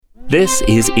This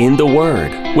is In the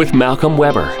Word with Malcolm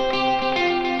Weber.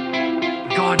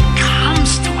 God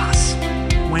comes to us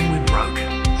when we're broken.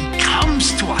 He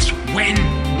comes to us when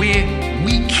we're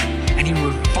weak, and He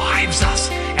revives us,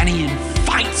 and He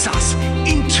invites us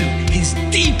into His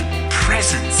deep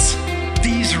presence.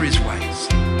 These are His ways.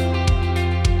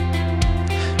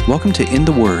 Welcome to In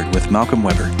the Word with Malcolm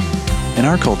Weber. In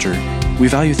our culture, we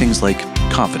value things like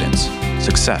confidence,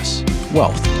 success,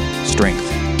 wealth, strength,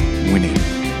 winning.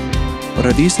 But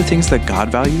are these the things that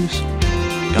God values?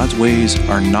 God's ways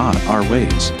are not our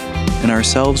ways. In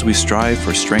ourselves, we strive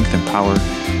for strength and power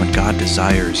when God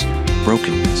desires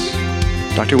brokenness.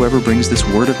 Dr. Weber brings this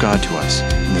Word of God to us.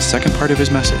 In the second part of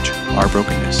his message, our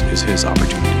brokenness is his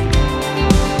opportunity.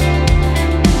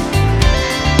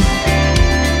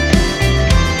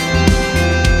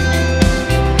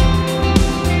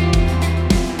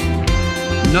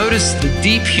 Notice the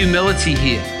deep humility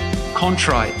here,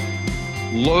 contrite,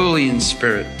 lowly in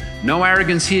spirit. No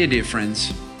arrogance here, dear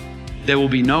friends. There will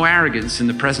be no arrogance in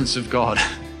the presence of God.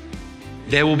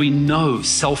 There will be no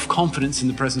self-confidence in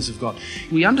the presence of God.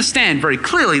 We understand very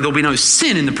clearly there will be no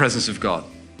sin in the presence of God.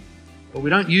 But we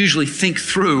don't usually think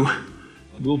through,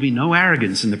 there will be no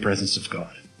arrogance in the presence of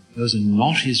God. Those are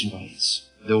not His ways.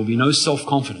 There will be no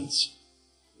self-confidence.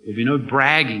 There will be no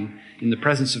bragging in the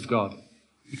presence of God,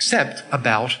 except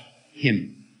about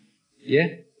Him. Yeah?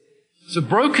 So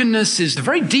brokenness is a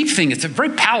very deep thing. It's a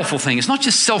very powerful thing. It's not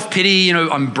just self-pity,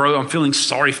 I'm feeling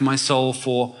sorry for myself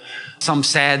or some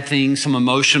sad thing, some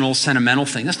emotional, sentimental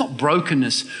thing. That's not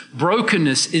brokenness.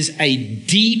 Brokenness is a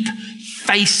deep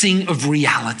facing of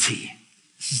reality.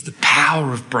 This is the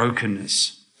power of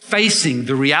brokenness. Facing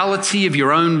the reality of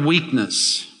your own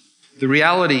weakness, the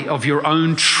reality of your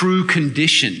own true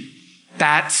condition.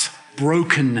 That's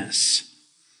brokenness.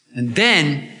 And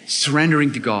then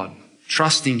surrendering to God,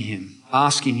 trusting Him,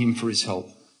 asking Him for His help.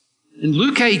 In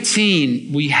Luke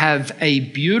 18, we have a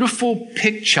beautiful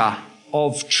picture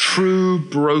of true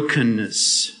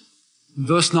brokenness.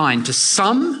 Verse 9, to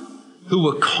some who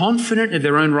were confident of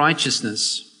their own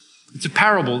righteousness. It's a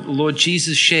parable the Lord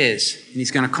Jesus shares, and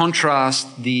He's going to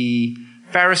contrast the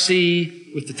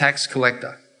Pharisee with the tax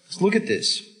collector. Let's look at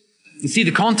this and see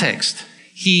the context.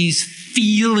 He's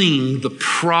feeling the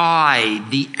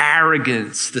pride, the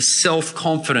arrogance, the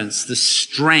self-confidence, the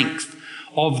strength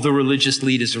of the religious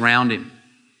leaders around him.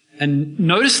 And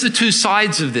notice the two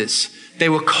sides of this. They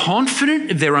were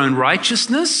confident of their own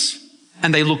righteousness,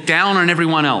 and they looked down on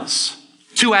everyone else.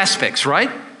 Two aspects,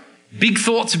 right? Big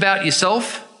thoughts about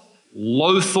yourself,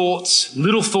 low thoughts,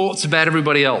 little thoughts about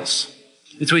everybody else.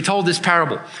 And so He told this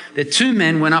parable. That two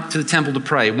men went up to the temple to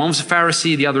pray. One was a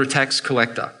Pharisee, the other a tax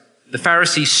collector. The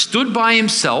Pharisee stood by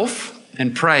himself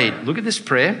and prayed. Look at this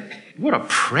prayer. What a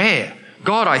prayer.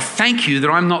 God, I thank you that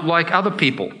I'm not like other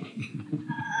people.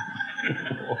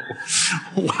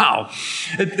 Wow.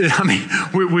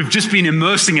 We've just been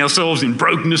immersing ourselves in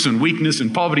brokenness and weakness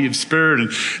and poverty of spirit.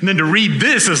 And then to read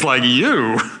this is like,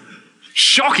 you.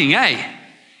 Shocking, eh?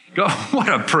 God, what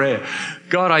a prayer.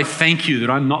 God, I thank you that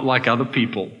I'm not like other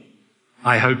people.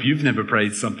 I hope you've never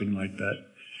prayed something like that.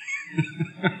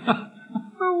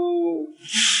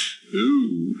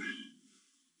 Ooh.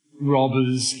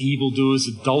 Robbers, evildoers,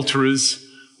 adulterers,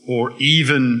 or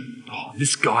even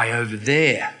this guy over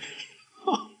there.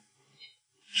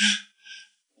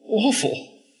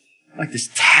 Awful. Like this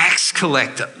tax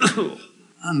collector.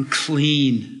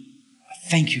 Unclean.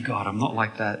 Thank you, God, I'm not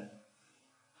like that.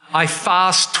 I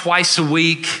fast twice a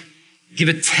week, give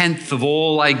a tenth of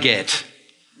all I get.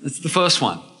 That's the first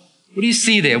one. What do you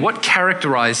see there? What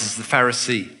characterizes the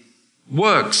Pharisee?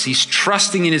 Works. He's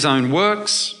trusting in his own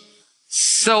works.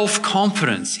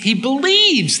 Self-confidence. He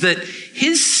believes that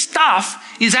his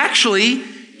stuff is actually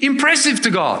impressive to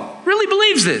God. Really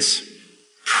believes this.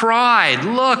 Pride.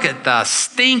 Look at the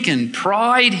stinking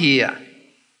pride here.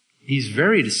 He's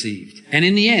very deceived. And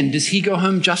in the end, does he go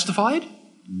home justified?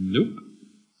 Nope.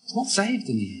 He's not saved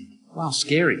in the end. Wow,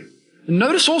 scary. And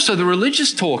notice also the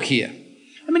religious talk here.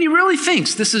 He really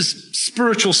thinks this is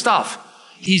spiritual stuff.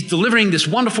 He's delivering this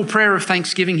wonderful prayer of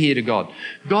thanksgiving here to God.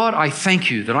 God, I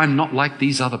thank you that I'm not like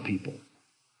these other people.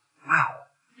 Wow.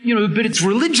 But it's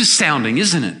religious sounding,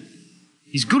 isn't it?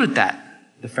 He's good at that,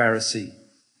 the Pharisee.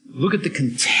 Look at the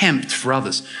contempt for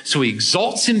others. So he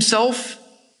exalts himself,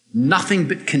 nothing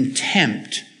but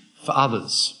contempt for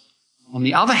others. On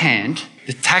the other hand,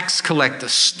 the tax collector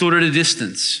stood at a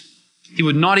distance. He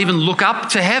would not even look up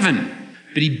to heaven,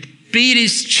 but he beat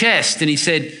his chest and he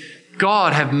said,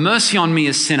 God, have mercy on me,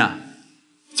 a sinner.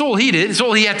 That's all he did. That's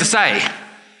all he had to say.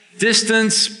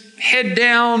 Distance, head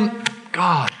down.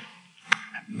 God,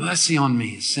 have mercy on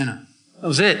me, a sinner. That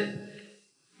was it.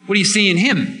 What do you see in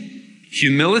him?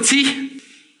 humility,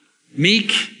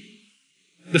 meek.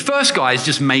 The first guy is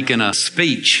just making a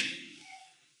speech.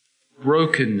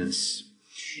 Brokenness.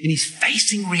 And he's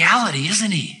facing reality,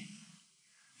 isn't he?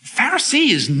 The Pharisee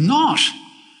is not.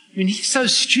 I mean, he's so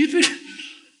stupid.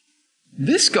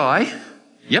 This guy,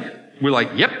 we're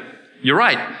like, yep, you're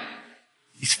right.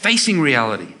 He's facing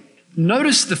reality.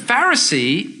 Notice the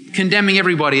Pharisee condemning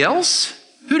everybody else.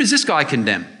 Who does this guy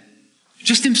condemn?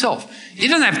 Just himself. He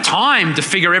doesn't have time to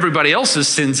figure everybody else's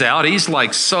sins out. He's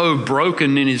like so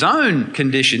broken in his own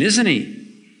condition, isn't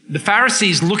he? The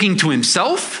Pharisee's looking to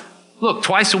himself. Look,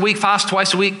 twice a week, fast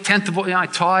twice a week, tenth of I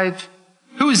tithe.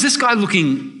 Who is this guy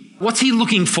looking? What's he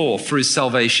looking for his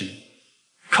salvation?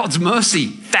 God's mercy.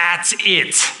 That's it.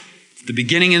 It's the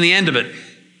beginning and the end of it.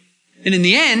 And in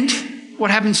the end, what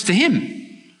happens to him?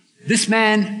 This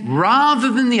man,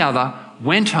 rather than the other,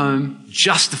 went home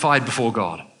justified before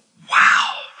God. Wow.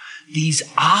 These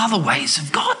are the ways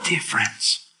of God, dear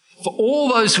friends. For all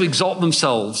those who exalt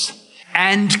themselves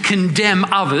and condemn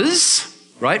others,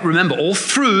 right? Remember, all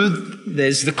through,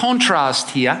 there's the contrast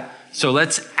here. So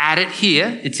let's add it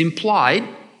here. It's implied.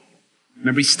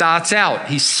 Remember, he starts out,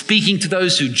 he's speaking to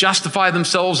those who justify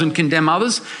themselves and condemn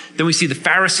others. Then we see the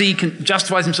Pharisee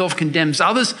justifies himself, condemns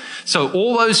others. So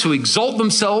all those who exalt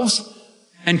themselves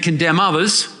and condemn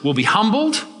others will be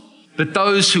humbled, but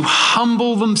those who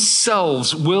humble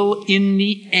themselves will in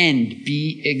the end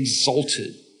be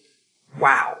exalted.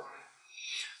 Wow.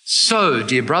 So,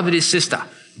 dear brother, dear sister,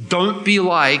 don't be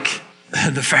like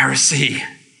the Pharisee.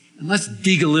 And let's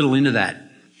dig a little into that,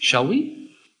 shall we?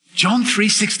 John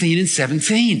 3:16 and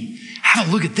 17. Have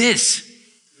a look at this.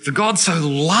 For God so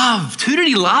loved. Who did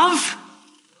he love?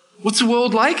 What's the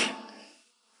world like?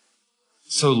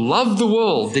 So loved the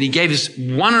world that he gave his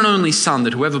one and only Son,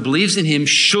 that whoever believes in him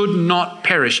should not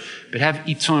perish, but have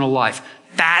eternal life.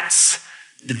 That's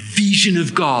the vision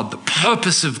of God, the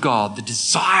purpose of God, the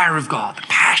desire of God, the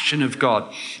passion of God.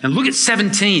 And look at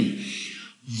 17.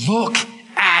 Look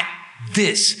at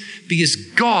this. Because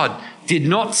God did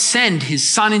not send his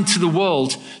Son into the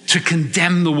world to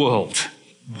condemn the world.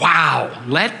 Wow,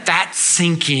 let that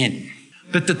sink in.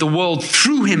 But that the world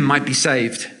through him might be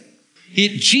saved.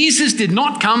 Yet Jesus did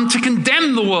not come to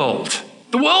condemn the world.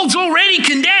 The world's already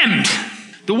condemned.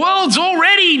 The world's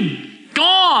already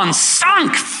gone,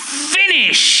 sunk,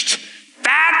 finished.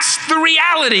 That's the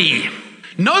reality.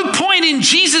 No point in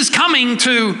Jesus coming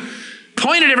to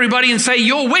point at everybody and say,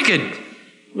 you're wicked.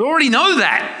 We already know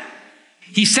that.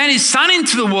 He sent his Son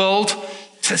into the world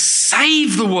to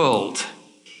save the world.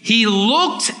 He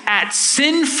looked at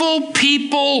sinful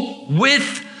people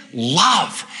with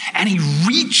love and he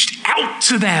reached out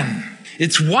to them.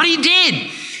 It's what he did.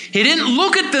 He didn't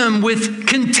look at them with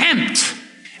contempt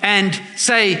and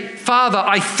say, Father,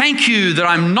 I thank you that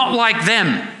I'm not like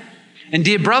them. And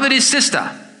dear brother, dear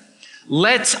sister,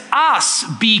 let us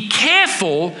be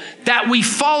careful that we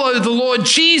follow the Lord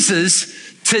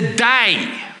Jesus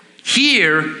today.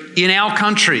 Here in our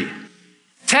country.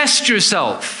 Test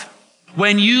yourself.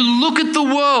 When you look at the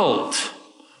world,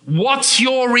 what's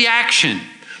your reaction?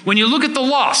 When you look at the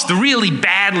lost, the really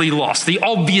badly lost, the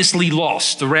obviously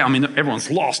lost around, I mean,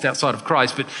 everyone's lost outside of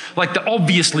Christ, but like the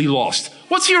obviously lost,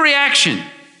 what's your reaction?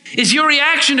 Is your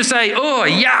reaction to say, oh,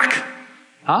 yuck?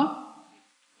 Huh?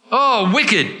 Oh,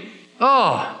 wicked.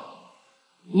 Oh,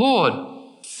 Lord,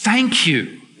 thank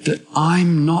you that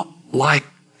I'm not like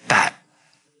that.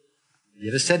 You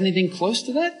ever said anything close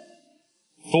to that?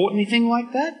 Thought anything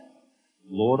like that?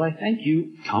 Lord, I thank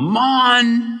you. Come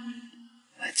on.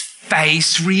 Let's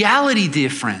face reality,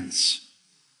 dear friends.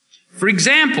 For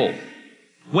example,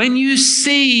 when you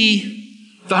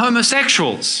see the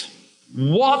homosexuals,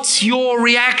 what's your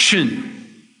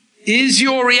reaction? Is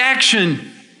your reaction,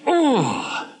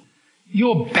 oh,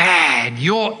 you're bad,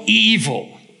 you're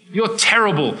evil, you're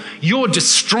terrible, you're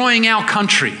destroying our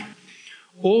country?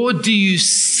 Or do you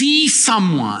see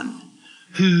someone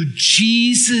who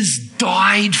Jesus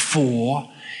died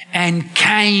for and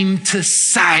came to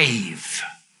save?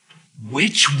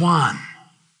 Which one?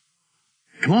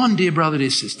 Come on, dear brother, dear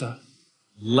sister.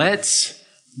 Let's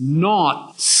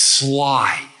not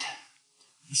slide.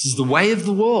 This is the way of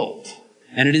the world.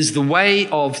 And it is the way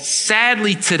of,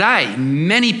 sadly today,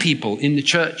 many people in the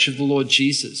church of the Lord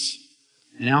Jesus,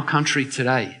 in our country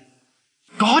today.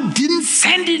 God didn't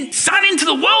send his Son into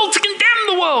the world to condemn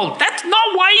the world. That's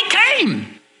not why he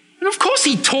came. And of course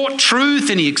he taught truth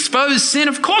and he exposed sin.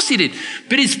 Of course he did.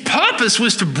 But his purpose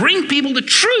was to bring people to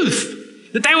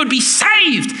truth, that they would be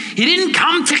saved. He didn't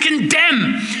come to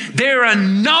condemn. There are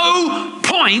no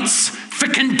points for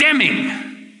condemning,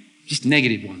 just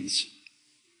negative ones.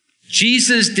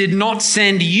 Jesus did not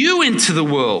send you into the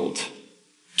world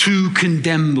to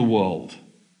condemn the world.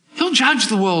 He'll judge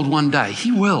the world one day.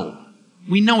 He will.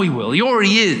 We know he will. He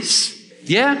already is.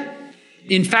 Yeah?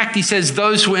 In fact, he says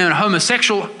those who are in a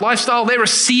homosexual lifestyle, they're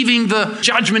receiving the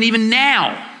judgment even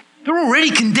now. They're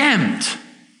already condemned.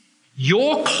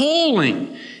 Your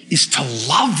calling is to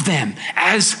love them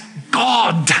as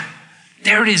God.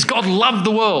 There it is. God loved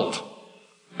the world.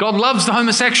 God loves the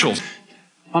homosexuals.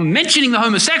 I'm mentioning the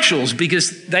homosexuals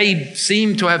because they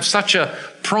seem to have such a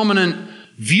prominent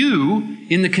view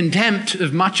in the contempt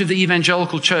of much of the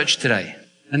evangelical church today.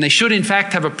 And they should, in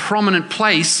fact, have a prominent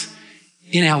place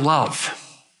in our love.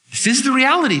 This is the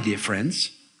reality, dear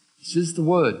friends. This is the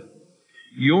word.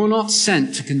 You're not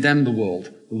sent to condemn the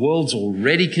world. The world's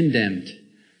already condemned.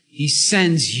 He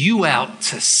sends you out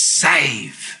to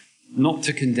save, not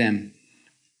to condemn.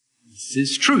 This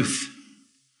is truth.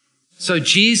 So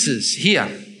Jesus here,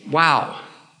 wow.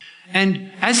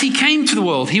 And as he came to the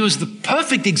world, he was the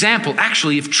perfect example,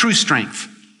 actually, of true strength.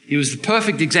 He was the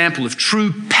perfect example of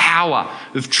true power,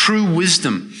 of true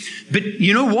wisdom. But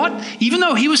you know what? Even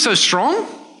though he was so strong,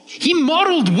 he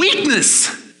modeled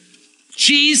weakness.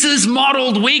 Jesus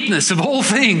modeled weakness of all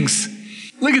things.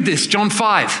 Look at this, John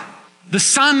 5. The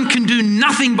Son can do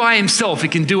nothing by himself. He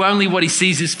can do only what he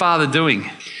sees his Father doing.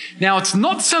 Now, it's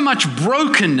not so much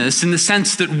brokenness in the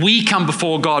sense that we come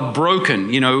before God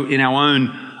broken, in our own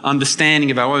understanding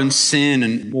of our own sin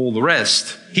and all the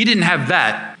rest. He didn't have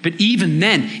that. But even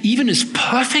then, even as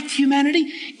perfect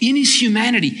humanity, in his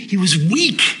humanity, he was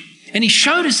weak. And he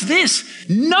showed us this.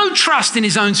 No trust in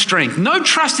his own strength, no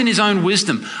trust in his own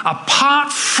wisdom,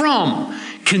 apart from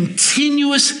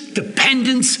continuous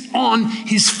dependence on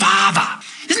his Father.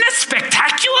 Isn't that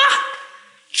spectacular?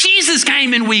 Jesus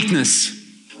came in weakness.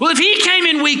 Well, if he came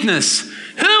in weakness,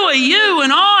 who are you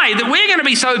and I that we're going to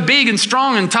be so big and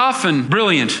strong and tough and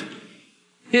brilliant?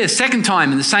 Yeah, second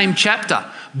time in the same chapter.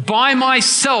 By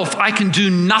myself, I can do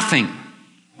nothing.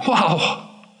 Whoa,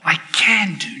 I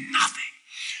can do nothing.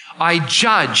 I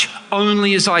judge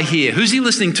only as I hear. Who's he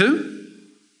listening to?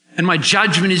 And my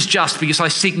judgment is just because I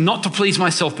seek not to please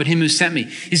myself, but him who sent me.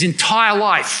 His entire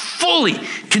life, fully,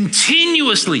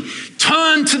 continuously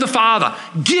turned to the Father,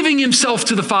 giving himself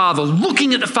to the Father,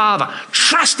 looking at the Father,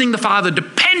 trusting the Father,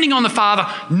 depending on the Father,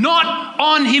 not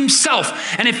on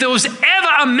himself. And if there was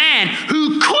ever a man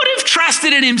who could have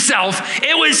trusted in himself,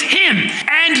 it was him.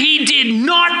 And he did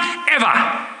not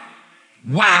ever.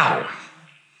 Wow.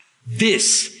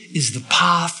 This is the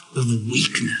path of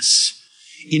weakness.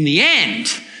 In the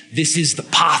end, this is the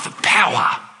path of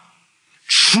power.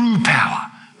 True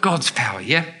power. God's power,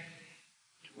 yeah?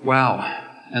 Wow.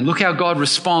 And look how God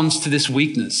responds to this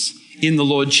weakness in the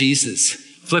Lord Jesus.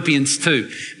 Philippians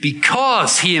 2.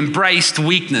 Because he embraced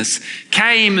weakness,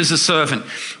 came as a servant.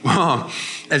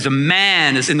 As a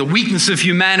man, as in the weakness of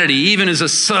humanity, even as a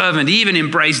servant, even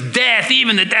embraced death,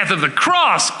 even the death of the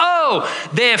cross. Oh,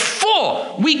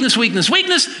 therefore, weakness,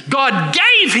 God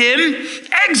gave him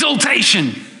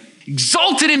exaltation.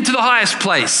 Exalted him to the highest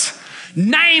place.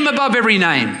 Name above every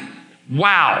name.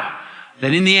 Wow.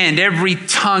 That in the end, every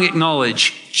tongue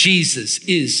acknowledge Jesus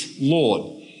is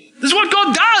Lord. This is what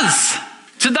God does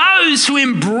to those who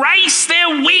embrace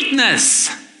their weakness,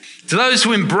 to those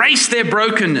who embrace their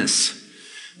brokenness.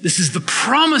 This is the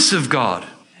promise of God.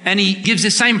 And he gives the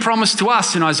same promise to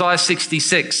us in Isaiah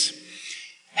 66.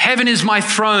 Heaven is my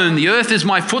throne, the earth is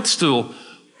my footstool.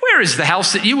 Where is the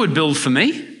house that you would build for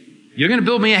me? You're going to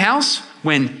build me a house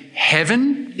when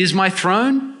heaven is my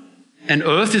throne and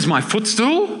earth is my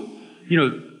footstool?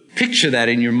 Picture that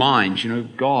in your mind.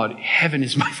 God, heaven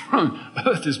is my throne,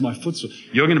 earth is my footstool.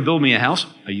 You're going to build me a house?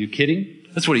 Are you kidding?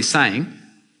 That's what he's saying.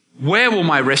 Where will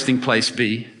my resting place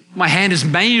be? My hand has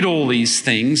made all these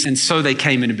things, and so they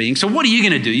came into being. So what are you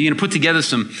going to do? You're going to put together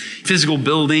some physical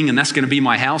building, and that's going to be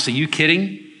my house? Are you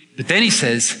kidding? But then he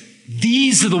says,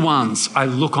 these are the ones I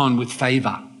look on with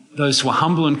favor. Those who are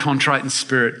humble and contrite in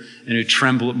spirit and who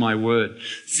tremble at my word.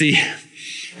 See,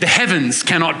 the heavens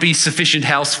cannot be sufficient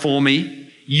house for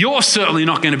me. You're certainly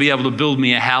not going to be able to build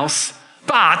me a house.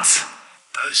 But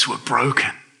those who are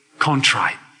broken,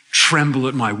 contrite, tremble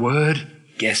at my word,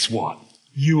 guess what?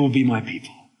 You will be my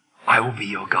people. I will be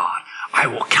your God. I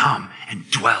will come and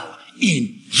dwell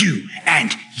in you,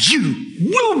 and you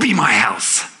will be my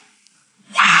house.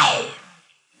 Wow.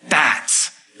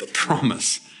 That's the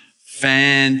promise.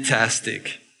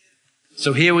 Fantastic.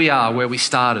 So here we are where we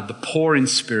started, the poor in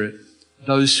spirit,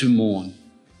 those who mourn,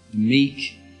 the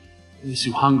meek, those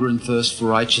who hunger and thirst for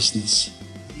righteousness.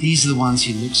 These are the ones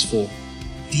he looks for.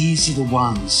 These are the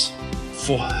ones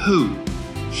for who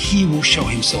he will show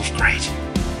himself great.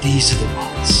 These are the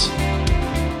ones.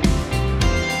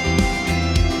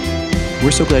 We're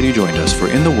so glad you joined us for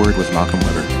In the Word with Malcolm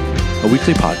Weber, a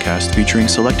weekly podcast featuring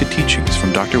selected teachings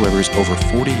from Dr. Weber's over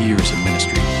 40 years of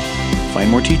ministry. Find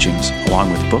more teachings,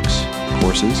 along with books,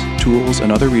 courses, tools,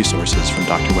 and other resources from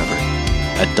Dr. Weber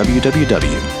at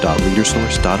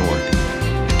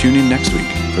www.leadersource.org. Tune in next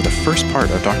week for the first part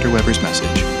of Dr. Weber's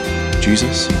message,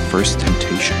 Jesus' First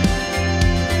Temptation.